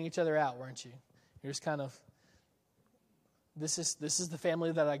of figuring each other out, weren't you? You're just kind of, this is the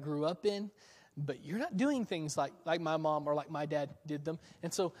family that I grew up in, but you're not doing things like my mom or like my dad did them.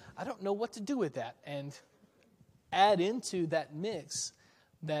 And so I don't know what to do with that. And add into that mix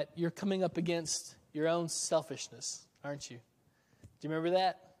that you're coming up against your own selfishness, aren't you? Do you remember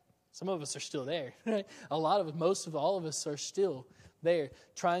that? Some of us are still there, right? All of us are still there,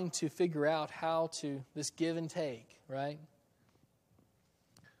 trying to figure out how to, this give and take, right?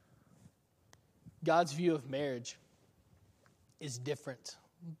 God's view of marriage is different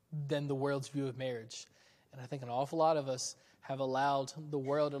than the world's view of marriage. And I think an awful lot of us have allowed the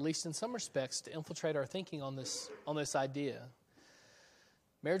world, at least in some respects, to infiltrate our thinking on this idea.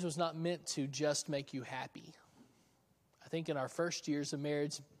 Marriage was not meant to just make you happy. I think in our first years of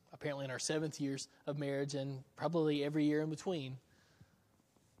marriage, apparently in our 7th years of marriage, and probably every year in between,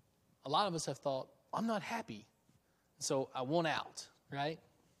 a lot of us have thought, I'm not happy, so I want out, right?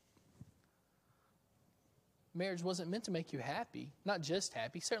 Marriage wasn't meant to make you happy, not just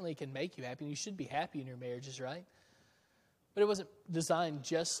happy. Certainly it can make you happy, and you should be happy in your marriages, right? But it wasn't designed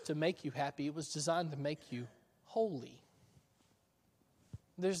just to make you happy. It was designed to make you holy.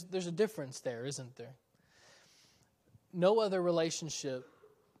 There's a difference there, isn't there? No other relationship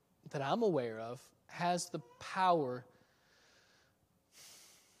that I'm aware of has the power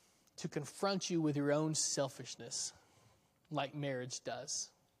to confront you with your own selfishness like marriage does,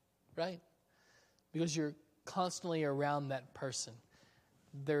 right? Because you're constantly around that person.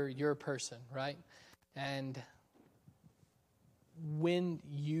 They're your person, right? And when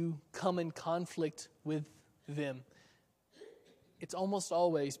you come in conflict with them, it's almost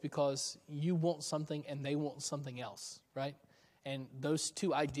always because you want something and they want something else, right? And those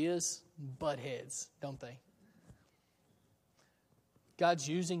two ideas butt heads, don't they? God's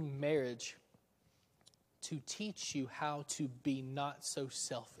using marriage to teach you how to be not so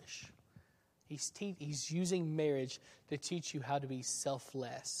selfish. He's using marriage to teach you how to be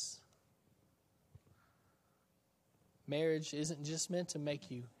selfless. Marriage isn't just meant to make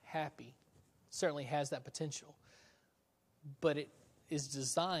you happy. certainly has that potential. But it is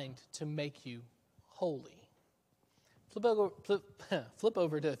designed to make you holy. Flip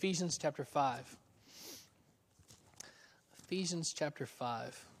over to Ephesians chapter 5. Ephesians chapter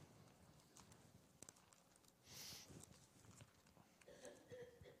 5.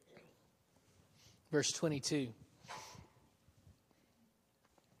 Verse 22.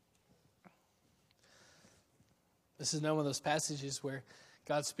 This is another one of those passages where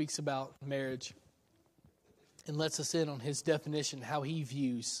God speaks about marriage and lets us in on his definition, how he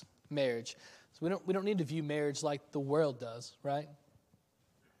views marriage. So we don't need to view marriage like the world does, right?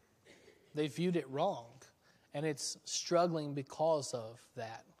 They viewed it wrong, and it's struggling because of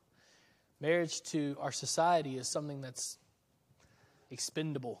that. Marriage to our society is something that's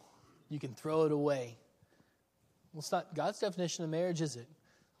expendable. You can throw it away. Well, it's not God's definition of marriage, is it?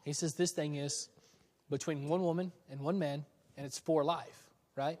 He says this thing is between one woman and one man, and it's for life,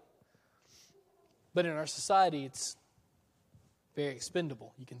 right? But in our society, it's very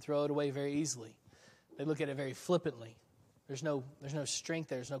expendable. You can throw it away very easily. They look at it very flippantly. There's no strength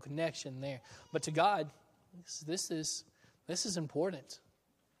there. There's no connection there. But to God, this is important.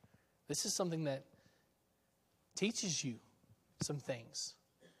 This is something that teaches you some things.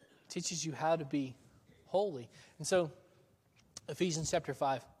 Teaches you how to be holy. And so, Ephesians chapter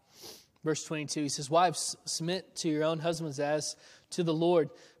 5, verse 22, he says, "Wives, submit to your own husbands as to the Lord.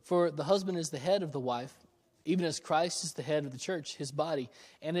 For the husband is the head of the wife, even as Christ is the head of the church, his body,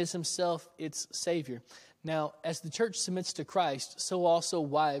 and is himself its Savior. Now, as the church submits to Christ, so also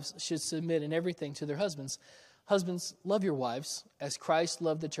wives should submit in everything to their husbands. Husbands, love your wives, as Christ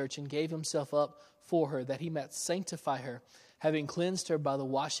loved the church and gave himself up for her, that he might sanctify her, having cleansed her by the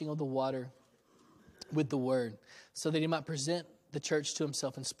washing of the water with the word, so that he might present the church to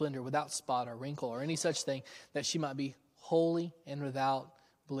himself in splendor, without spot or wrinkle or any such thing, that she might be holy and without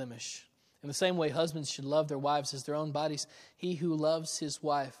blemish. In the same way, husbands should love their wives as their own bodies. He who loves his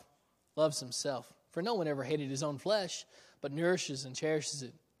wife loves himself. For no one ever hated his own flesh, but nourishes and cherishes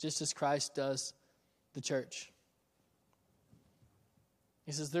it, just as Christ does the church."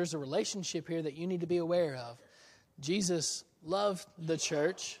 He says there's a relationship here that you need to be aware of. Jesus loved the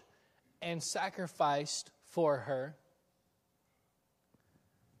church and sacrificed for her.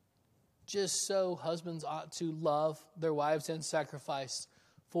 Just so husbands ought to love their wives and sacrifice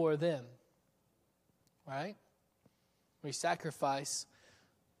for them. Right? We sacrifice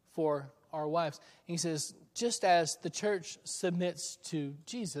for our wives. And he says, just as the church submits to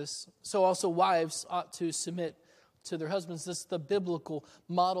Jesus, so also wives ought to submit to their husbands. This is the biblical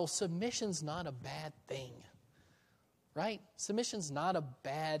model. Submission's not a bad thing. Right? Submission's not a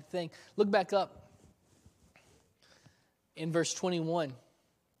bad thing. Look back up in verse 21.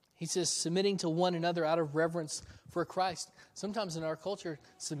 He says, submitting to one another out of reverence for Christ. Sometimes in our culture,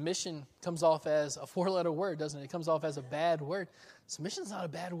 submission comes off as a four-letter word, doesn't it? It comes off as a bad word. Submission's not a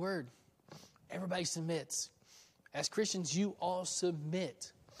bad word. Everybody submits. As Christians, you all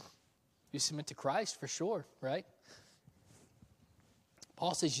submit. You submit to Christ for sure, right?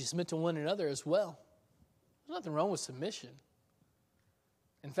 Paul says you submit to one another as well. There's nothing wrong with submission.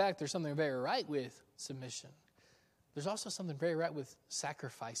 In fact, there's something very right with submission. There's also something very right with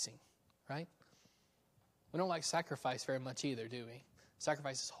sacrificing, right? We don't like sacrifice very much either, do we?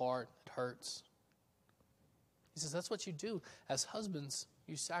 Sacrifice is hard. It hurts. He says that's what you do. As husbands,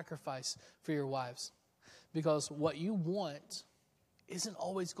 you sacrifice for your wives. Because what you want isn't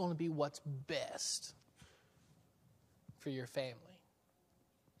always going to be what's best for your family.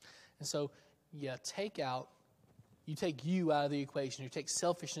 And so you take you out of the equation. You take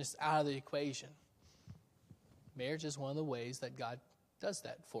selfishness out of the equation. Marriage is one of the ways that God does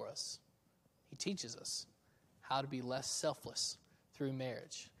that for us. He teaches us how to be less selfless through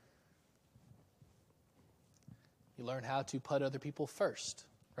marriage. You learn how to put other people first,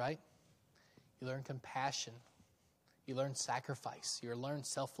 right? You learn compassion. You learn sacrifice. You learn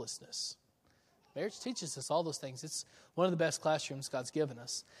selflessness. Marriage teaches us all those things. It's one of the best classrooms God's given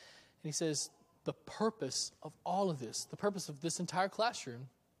us. And he says the purpose of all of this, the purpose of this entire classroom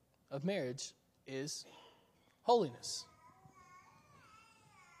of marriage is holiness.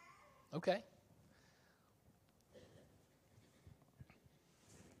 Okay.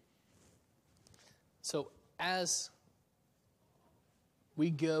 So as we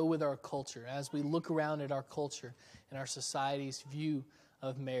go with our culture, as we look around at our culture and our society's view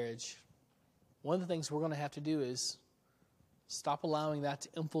of marriage, one of the things we're going to have to do is stop allowing that to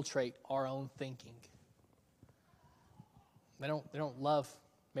infiltrate our own thinking. They don't love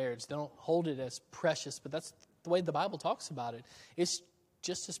marriage. They don't hold it as precious, but that's the way the Bible talks about it. It's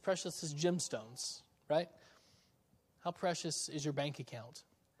just as precious as gemstones, right? How precious is your bank account?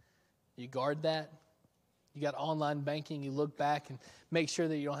 You guard that. You got online banking. You look back and make sure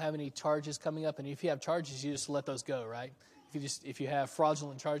that you don't have any charges coming up. And if you have charges, you just let those go, right? If you have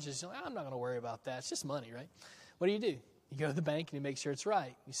fraudulent charges, you're like, I'm not going to worry about that. It's just money, right? What do? You go to the bank and you make sure it's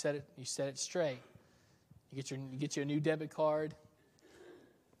right. You set it straight. You get you a new debit card.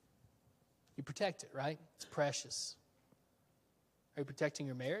 You protect it, right? It's precious. Are you protecting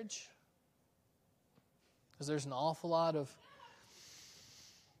your marriage? Because there's an awful lot of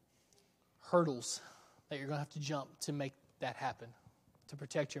hurdles that you're going to have to jump to make that happen, to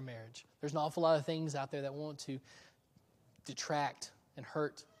protect your marriage. There's an awful lot of things out there that want to detract and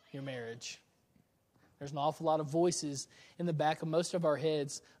hurt your marriage. There's an awful lot of voices in the back of most of our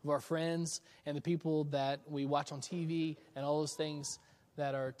heads, of our friends and the people that we watch on TV and all those things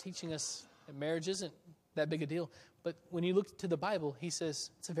that are teaching us that marriage isn't that big a deal. But when you look to the Bible, he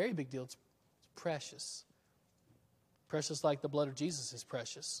says it's a very big deal. It's precious. Precious like the blood of Jesus is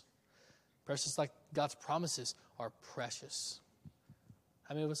precious. Precious like God's promises are precious.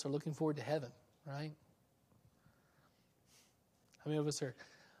 How many of us are looking forward to heaven, right? How many of us are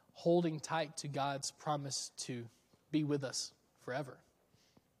holding tight to God's promise to be with us forever?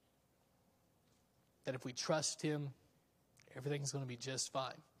 That if we trust Him, everything's going to be just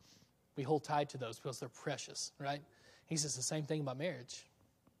fine. We hold tight to those because they're precious, right? He says the same thing about marriage.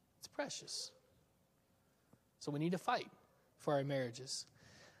 It's precious. So we need to fight for our marriages.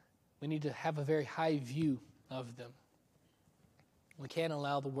 We need to have a very high view of them. We can't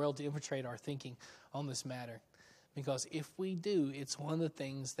allow the world to infiltrate our thinking on this matter. Because if we do, it's one of the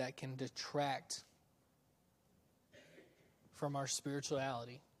things that can detract from our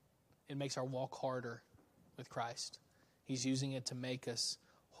spirituality. It makes our walk harder with Christ. He's using it to make us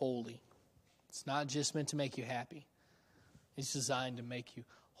holy. It's not just meant to make you happy. It's designed to make you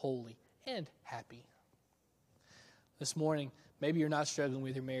holy and happy. This morning, maybe you're not struggling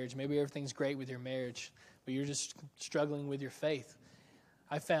with your marriage. Maybe everything's great with your marriage, but you're just struggling with your faith.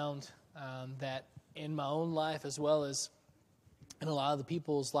 I found that in my own life, as well as in a lot of the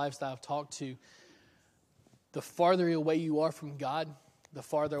people's lives that I've talked to, the farther away you are from God, the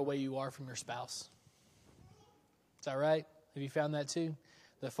farther away you are from your spouse. Is that right? Have you found that too?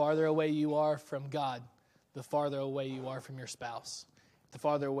 The farther away you are from God, the farther away you are from your spouse. The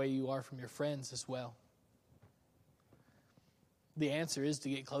farther away you are from your friends as well. The answer is to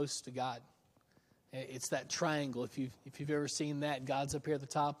get close to God. It's that triangle. If you've ever seen that, God's up here at the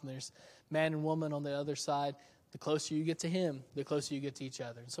top and there's man and woman on the other side. The closer you get to Him, the closer you get to each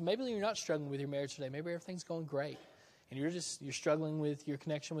other. And so maybe you're not struggling with your marriage today. Maybe everything's going great. And you're struggling with your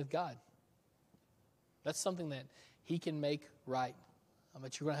connection with God. That's something that He can make right.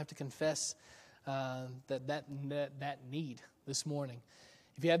 But you're going to have to confess that need this morning.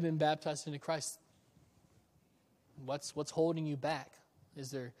 If you haven't been baptized into Christ, what's holding you back?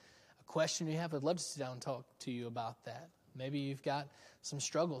 Is there a question you have? I'd love to sit down and talk to you about that. Maybe you've got some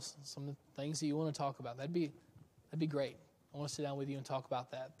struggles, some things that you want to talk about. That'd be great. I want to sit down with you and talk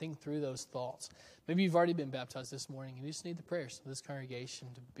about that. Think through those thoughts. Maybe you've already been baptized this morning and you just need the prayers of this congregation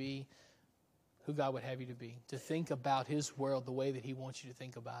to be who God would have you to be, to think about His world the way that He wants you to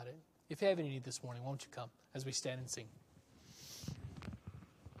think about it. If you have any need this morning, won't you come as we stand and sing?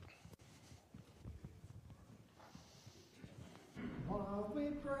 While we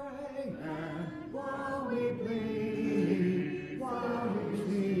pray and while we plead, while we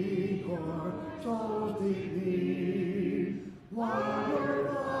seek our souls deeply, while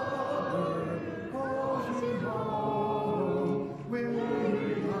your Father calls you home, will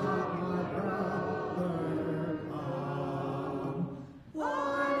you not, my brother, come?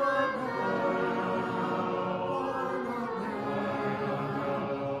 Why not now? Why not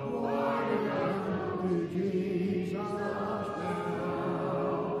now? Why not come to Jesus?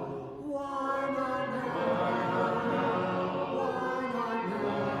 Why not now?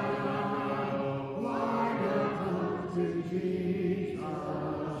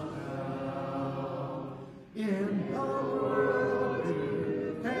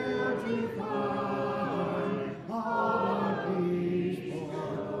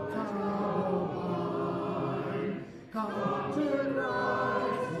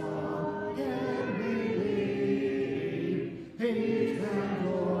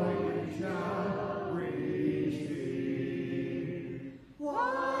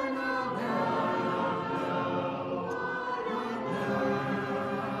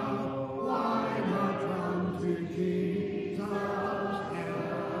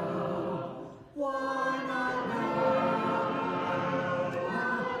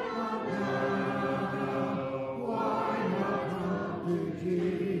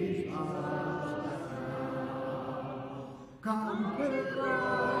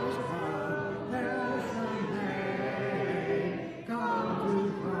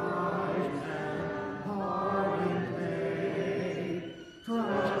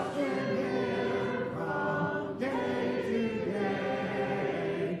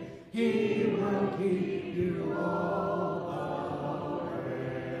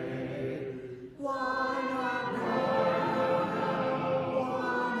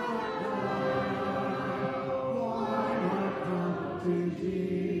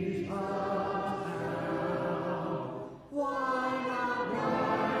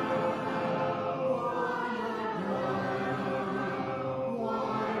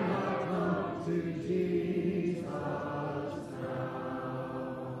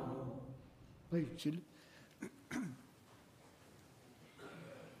 seated.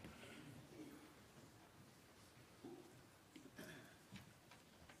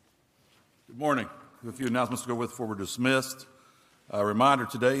 Good morning. A few announcements to go with before we're dismissed. A reminder,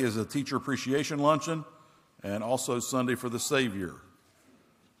 today is a teacher appreciation luncheon and also Sunday for the Savior.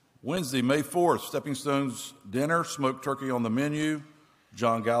 Wednesday, May 4th, Stepping Stones dinner, smoked turkey on the menu.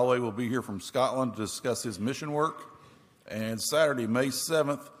 John Galloway will be here from Scotland to discuss his mission work. And Saturday, May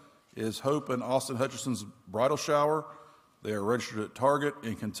 7th, is Hope and Austin Hutchison's bridal shower. They are registered at Target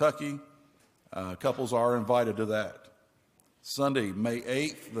in Kentucky. Couples are invited to that. Sunday, May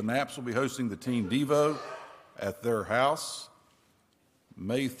 8th, the Knaps will be hosting the Teen Devo at their house.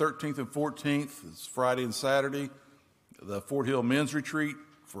 May 13th and 14th, it's Friday and Saturday, the Fort Hill Men's Retreat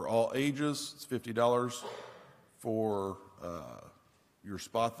for all ages. It's $50 for your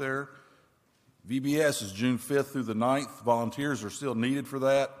spot there. VBS is June 5th through the 9th. Volunteers are still needed for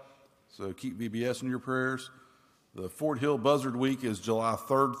that, so keep VBS in your prayers. The Fort Hill Buzzard Week is July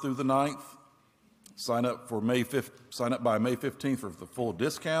 3rd through the 9th. Sign up by May 15th for the full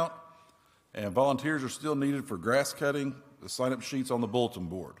discount. And volunteers are still needed for grass cutting. The sign-up sheet's on the bulletin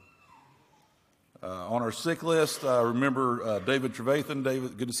board. On our sick list, remember David Trevathan.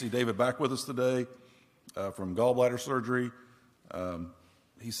 David, good to see David back with us today from gallbladder surgery.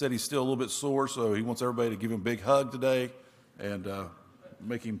 He said he's still a little bit sore, so he wants everybody to give him a big hug today and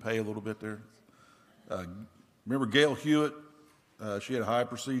make him pay a little bit there. Remember Gail Hewitt. She had a high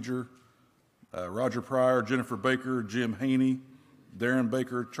procedure. Roger Pryor, Jennifer Baker, Jim Haney, Darren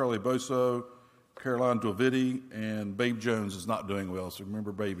Baker, Charlie Boso, Caroline Dovidi, and Babe Jones is not doing well, so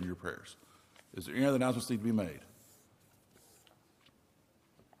remember Babe in your prayers. Is there any other announcements need to be made?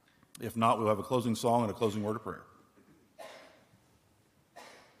 If not, we'll have a closing song and a closing word of prayer.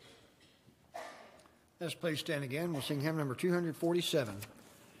 Let's please stand again. We'll sing hymn number 247.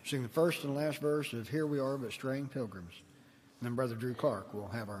 Sing the first and last verse of Here We Are But Straying Pilgrims. And then Brother Drew Clark will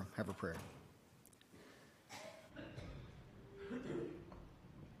have our prayer.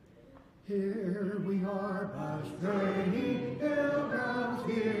 Here we are by straying pilgrims,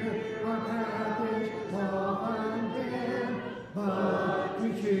 here our path is often dim, but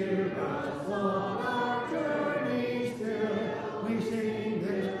we cheer us along our journey still. We sing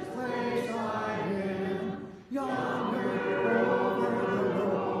this wayside hymn, yonder over the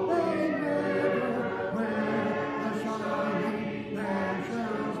rolling river, where the shining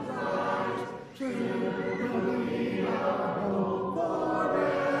mansions rise. Soon will be our hope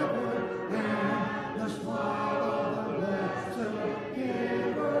forever. The smile of the blessed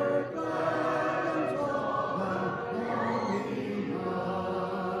giver gladdens all our longing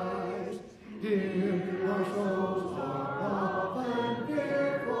eyes. Here our souls are often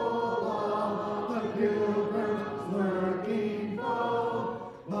fearful of the pilgrim's lurking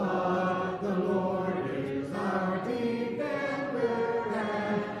foe, but the Lord is our defender,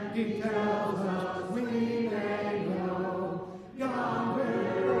 and He tells us we may go yonder.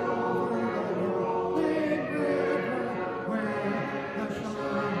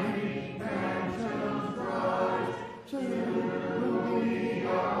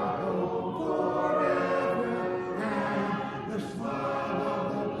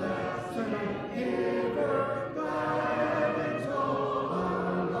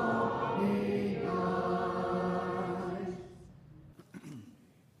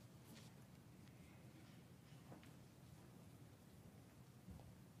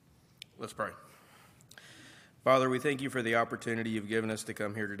 Let's pray. Father, we thank you for the opportunity you've given us to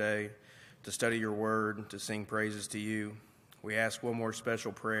come here today, to study your word, to sing praises to you. We ask one more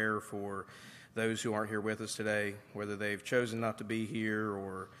special prayer for those who aren't here with us today, whether they've chosen not to be here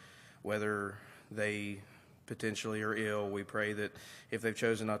or whether they potentially are ill. We pray that if they've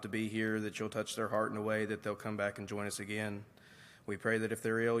chosen not to be here, that you'll touch their heart in a way that they'll come back and join us again. We pray that if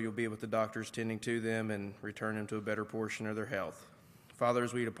they're ill, you'll be with the doctors tending to them and return them to a better portion of their health. Father,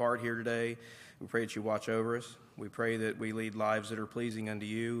 as we depart here today, we pray that you watch over us. We pray that we lead lives that are pleasing unto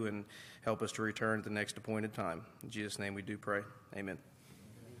you and help us to return at the next appointed time. In Jesus' name we do pray. Amen.